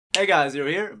Hey guys, you're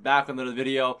here, back with another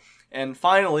video, and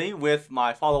finally with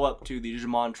my follow-up to the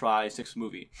Digimon Tri 6th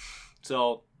movie.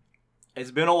 So,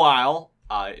 it's been a while,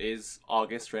 it is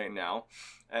August right now,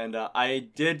 and I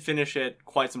did finish it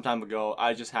quite some time ago.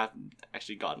 I just haven't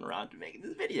actually gotten around to making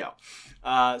this video.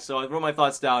 So I wrote my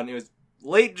thoughts down. It was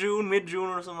late June, mid-June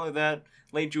or something like that.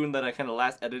 Late June that I kind of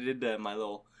last edited my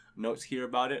little notes here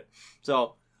about it.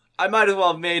 So, I might as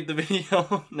well have made the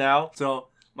video now. So,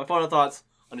 my final thoughts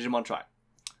on Digimon Tri.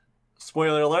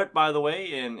 Spoiler alert, by the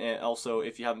way, and also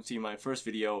if you haven't seen my first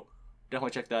video,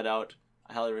 definitely check that out.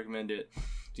 I highly recommend it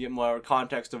to get more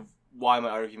context of why my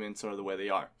arguments are the way they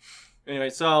are.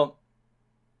 Anyway, so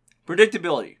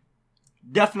predictability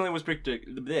definitely was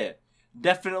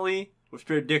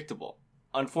predictable.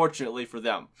 Unfortunately for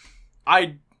them,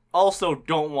 I also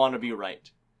don't want to be right,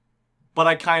 but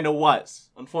I kind of was,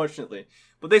 unfortunately.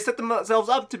 But they set themselves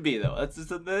up to be, though. That's just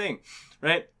the thing,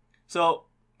 right? So.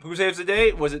 Who saves the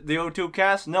day? Was it the O2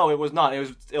 cast? No, it was not.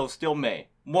 It was still May.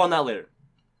 More on that later.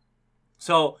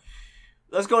 So,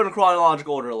 let's go in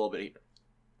chronological order a little bit here.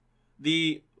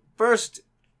 The first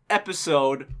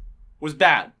episode was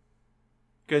bad.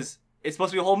 Because it's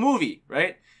supposed to be a whole movie,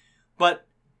 right? But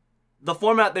the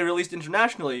format they released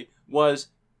internationally was,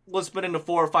 let's split into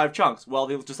 4 or 5 chunks. Well,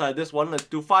 they decided this one, let's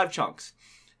do 5 chunks.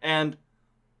 And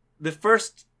the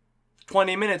first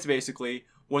 20 minutes, basically,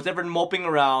 was everyone moping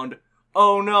around.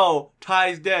 Oh no,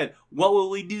 Ty's dead. What will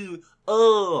we do?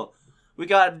 Oh, we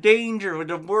got danger.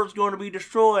 The world's going to be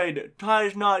destroyed.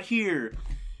 Ty's not here.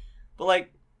 But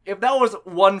like, if that was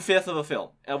 1/5 of a film,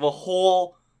 of a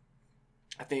whole,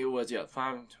 I think it was, it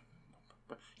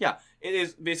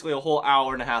is basically a whole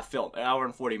hour and a half film. An hour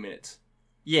and 40 minutes.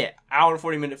 Yeah, hour and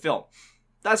 40 minute film.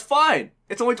 That's fine.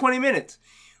 It's only 20 minutes.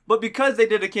 But because they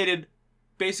dedicated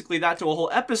basically that to a whole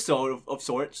episode of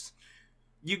sorts,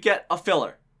 you get a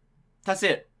filler. That's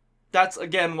it. That's,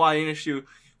 again, why an issue,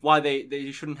 why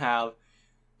they shouldn't have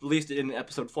released it in an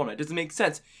episode format. It doesn't make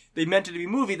sense. They meant it to be a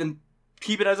movie, then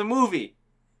keep it as a movie.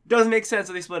 Doesn't make sense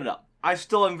that they split it up. I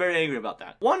still am very angry about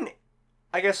that. One,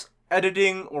 I guess,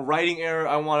 editing or writing error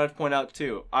I wanted to point out,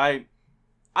 too. I'm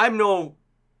no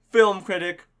film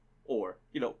critic or,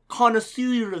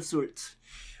 connoisseur of sorts.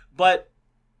 But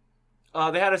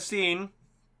they had a scene,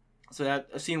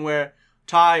 where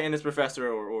Ty and his professor,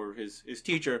 or his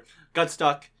teacher, got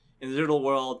stuck in the digital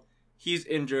world. He's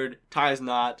injured. Ty's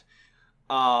not.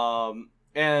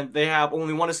 And they have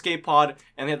only one escape pod,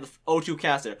 and they have the O2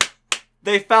 cast there.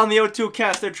 They found the O2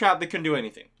 cast. They're trapped. They couldn't do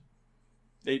anything.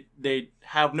 They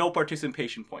have no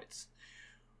participation points.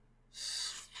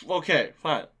 Okay,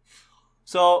 fine.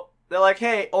 So, they're like,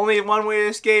 hey, only one way to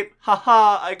escape.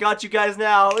 Haha, I got you guys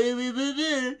now.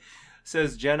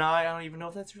 Says Jedi. I don't even know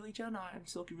if that's really Jedi. I'm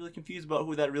still really confused about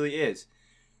who that really is.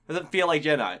 Doesn't feel like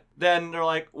Jedi. Then they're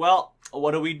like, well,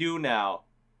 what do we do now?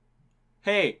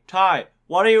 Hey, Ty,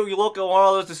 why don't you look at one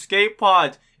of those escape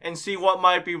pods and see what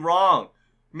might be wrong?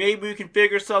 Maybe we can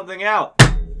figure something out.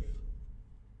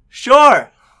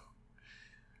 Sure.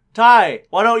 Ty,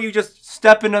 why don't you just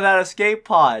step into that escape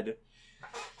pod?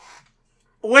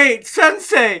 Wait,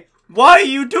 Sensei, why are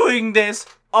you doing this?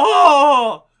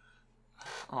 Oh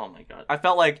my god. I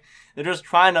felt like they're just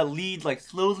trying to lead, like,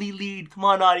 slowly lead. Come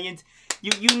on, audience.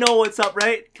 You know what's up,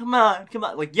 right? Come on.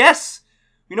 Like, yes!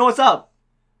 You know what's up.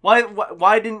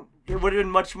 Why didn't it would have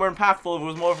been much more impactful if it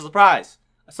was more of a surprise?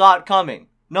 I saw it coming.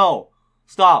 No.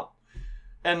 Stop.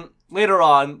 And later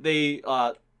on, they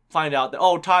find out that,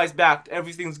 oh, Ty's back.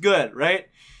 Everything's good, right?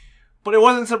 But it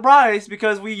wasn't a surprise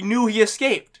because we knew he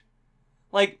escaped.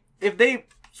 Like, if they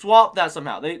swapped that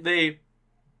somehow, they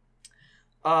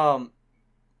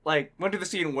went to the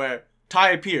scene where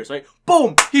Ty appears, right?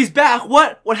 Boom! He's back!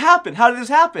 What happened? How did this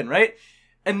happen, right?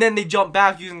 And then they jump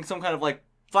back using some kind of, like,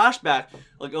 flashback,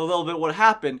 like, a little bit what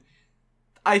happened.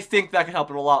 I think that could help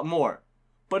it a lot more.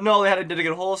 But no, they had to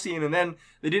dedicate a whole scene, and then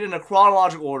they did it in a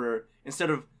chronological order, instead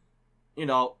of,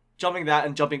 jumping that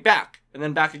and jumping back, and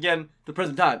then back again to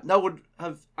present time. That would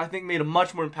have, I think, made a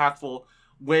much more impactful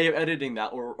way of editing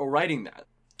that, or writing that.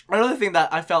 Another thing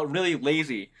that I felt really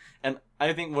lazy, and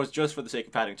I think was just for the sake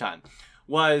of padding time,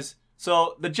 was,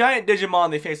 so the giant Digimon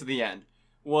they faced at the end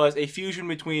was a fusion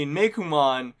between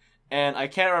Mekumon and I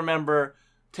can't remember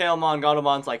Tailmon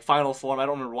Gaudamon's like final form. I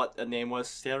don't remember what the name was.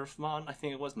 Seraphmon, I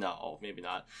think it was? No, maybe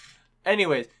not.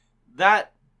 Anyways,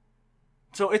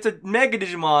 so it's a Mega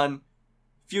Digimon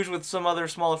fused with some other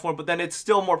smaller form, but then it's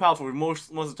still more powerful. Most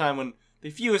of the time when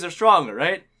they fuse, they're stronger,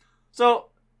 right? So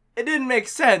it didn't make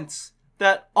sense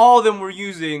that all of them were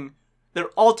using their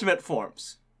ultimate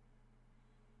forms.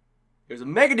 There's a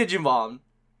Mega Digimon.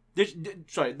 There's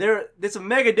a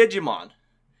Mega Digimon.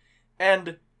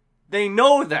 And they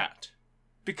know that.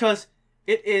 Because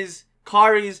it is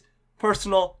Kari's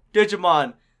personal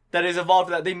Digimon that is evolved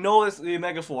to that. They know it's the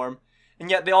Mega form, and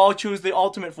yet they all choose the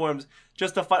ultimate forms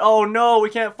just to fight. Oh no, we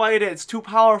can't fight it. It's too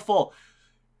powerful.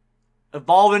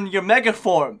 Evolve into your Mega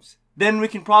forms. Then we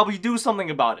can probably do something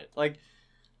about it. Like,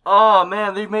 oh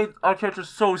man, they made our characters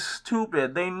so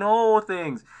stupid. They know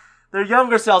things. Their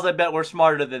younger selves, I bet, were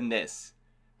smarter than this.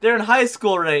 They're in high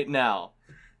school right now.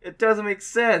 It doesn't make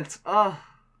sense.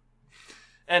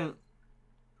 And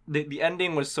the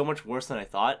ending was so much worse than I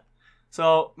thought.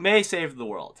 So, Mei saved the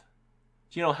world.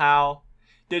 Do you know how?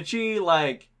 Did she,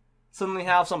 like, suddenly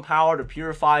have some power to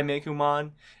purify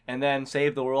Meikumon and then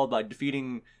save the world by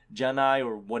defeating Genai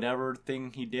or whatever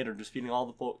thing he did, or just defeating all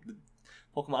the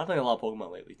Pokemon? I'm playing a lot of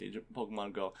Pokemon lately,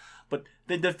 Pokemon Go. But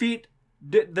they defeat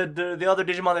the other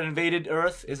Digimon that invaded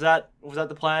Earth. Was that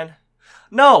the plan?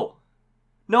 No!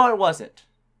 No, it wasn't.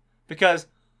 Because,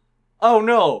 oh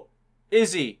no,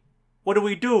 Izzy, what do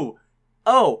we do?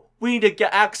 Oh, we need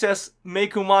to access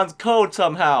Meikumon's code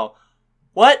somehow.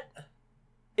 What?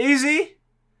 Izzy?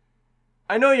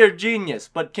 I know you're a genius,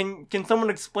 but can someone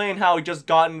explain how he just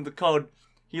got into the code?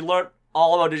 He learned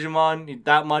all about Digimon,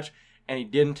 that much, and he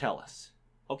didn't tell us.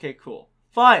 Okay, cool.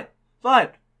 Fine.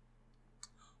 But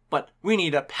we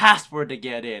need a password to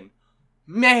get in.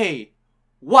 Mei,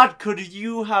 what could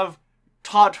you have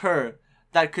taught her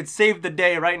that could save the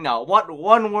day right now? What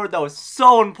one word that was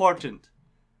so important?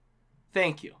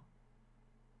 Thank you.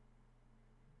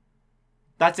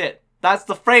 That's it. That's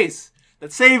the phrase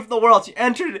that saved the world. She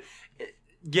entered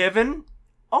given.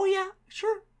 Oh yeah,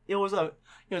 sure. It was a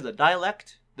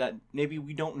dialect that maybe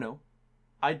we don't know.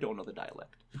 I don't know the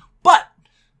dialect. But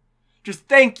just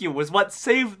thank you was what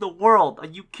saved the world. Are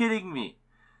you kidding me?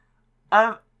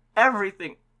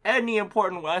 Everything, any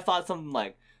important word, I thought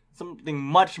something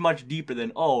much, much deeper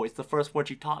than, oh, it's the first word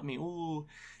she taught me. Ooh,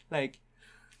 like,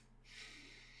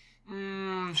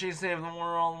 she saved the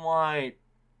world, why?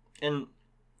 And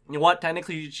you know what?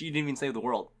 Technically, she didn't even save the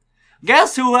world.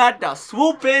 Guess who had to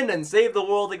swoop in and save the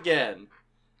world again?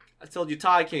 I told you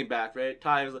Tai came back, right?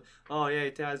 Tai was like, oh yeah,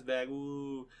 Tai's back.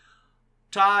 Ooh.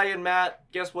 Tai and Matt,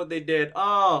 guess what they did?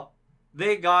 Oh,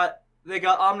 they got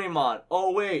Omnimon.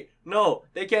 Oh wait, no,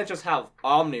 they can't just have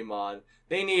Omnimon.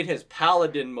 They need his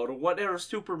Paladin mode, or whatever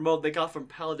super mode they got from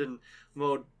Paladin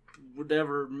mode,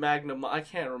 whatever Magnum. I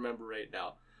can't remember right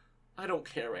now. I don't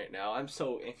care right now. I'm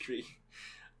so angry.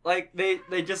 Like, they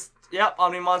just, yep,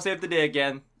 Omnimon saved the day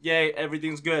again. Yay,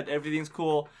 everything's good, everything's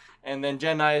cool. And then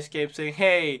Genai escapes saying,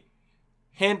 hey,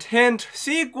 hint, hint,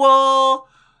 sequel!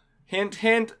 Hint,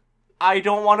 hint, I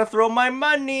don't want to throw my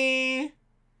money!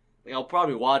 Like, I'll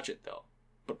probably watch it, though.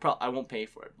 But I won't pay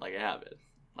for it, like I have,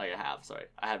 sorry.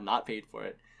 I have not paid for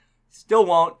it. Still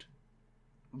won't.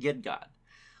 Good God.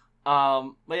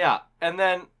 But yeah, and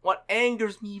then what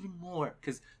angers me even more,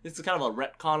 because this is kind of a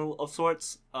retcon of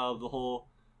sorts of the whole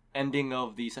ending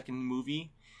of the second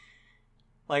movie.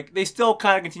 Like, they still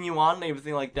kind of continue on and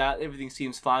everything like that. Everything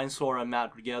seems fine. Sora and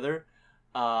Matt together.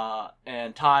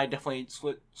 And Tai definitely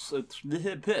switched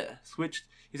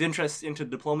his interest into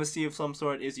diplomacy of some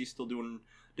sort. Izzy's still doing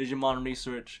Digimon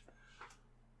research.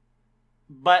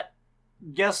 But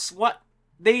guess what?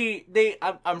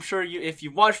 I'm sure if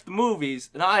you've watched the movies,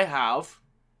 and I have,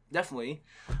 definitely,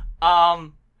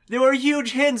 there were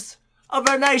huge hints of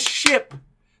a nice ship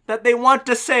that they want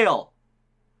to sail.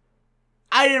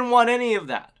 I didn't want any of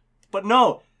that. But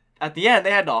no, at the end,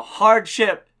 they had to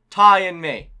hardship Tai and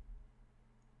Mei.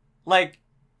 Like,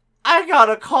 I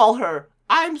gotta call her.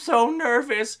 I'm so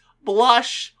nervous.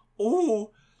 Blush.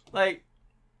 Ooh. Like,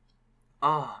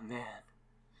 oh, man.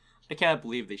 I can't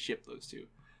believe they shipped those two.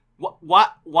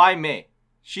 Why Mei?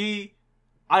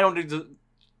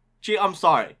 I'm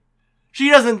sorry. She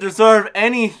doesn't deserve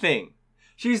anything.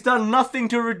 She's done nothing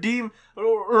to redeem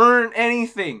or earn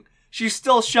anything. She's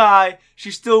still shy.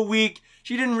 She's still weak.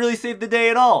 She didn't really save the day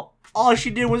at all. All she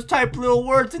did was type little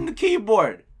words in the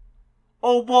keyboard.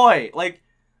 Oh boy. Like,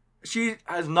 she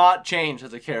has not changed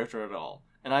as a character at all.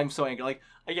 And I'm so angry. Like,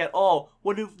 I get, oh,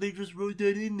 what if they just wrote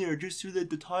that in there just so that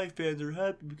the Tai fans are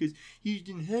happy because he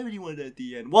didn't have anyone at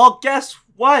the end? Well, guess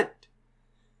what?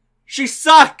 She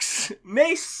sucks!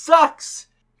 Mei sucks!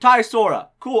 Tai Sora,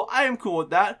 cool, I am cool with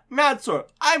that. Mad Sora,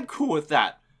 I'm cool with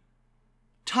that.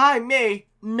 Tai Mei,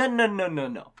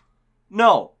 no.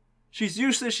 No. She's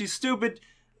useless, she's stupid,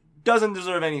 doesn't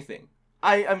deserve anything.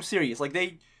 I'm serious. Like,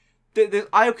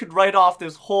 I could write off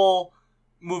this whole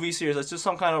movie series as just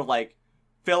some kind of, like,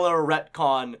 filler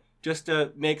retcon just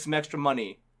to make some extra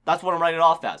money. That's what I'm writing it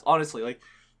off as, honestly. Like,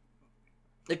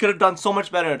 they could have done so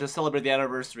much better to celebrate the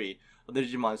anniversary of the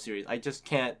Digimon series. I just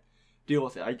can't deal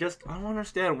with it. I don't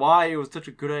understand why it was such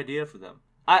a good idea for them.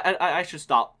 I should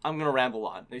stop. I'm gonna ramble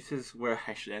on. This is where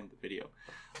I should end the video.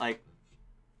 Like,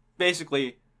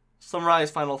 basically,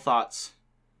 summarize final thoughts.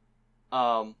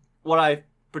 What I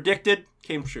predicted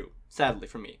came true, sadly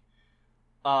for me.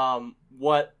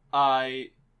 What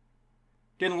I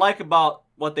didn't like about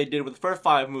what they did with the first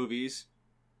 5 movies,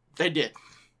 they did.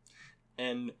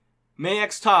 And May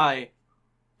X Tai,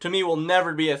 to me, will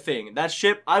never be a thing. That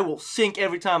ship, I will sink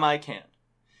every time I can.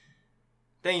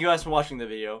 Thank you guys for watching the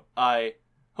video. I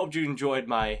hope you enjoyed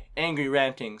my angry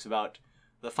rantings about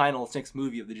the final 6th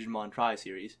movie of the Digimon Tri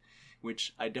series,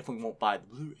 which I definitely won't buy the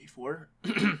Blu-ray for.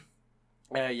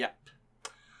 Yeah.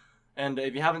 And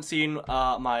if you haven't seen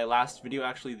my last video,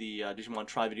 actually the Digimon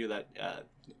Tri video that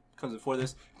comes before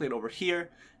this, click it over here.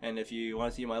 And if you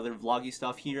want to see my other vloggy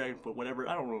stuff here, I can put whatever,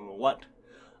 I don't know what.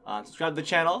 Subscribe to the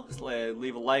channel,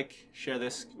 leave a like, share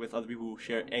this with other people who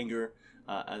share anger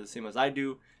as the same as I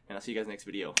do, and I'll see you guys next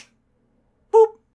video.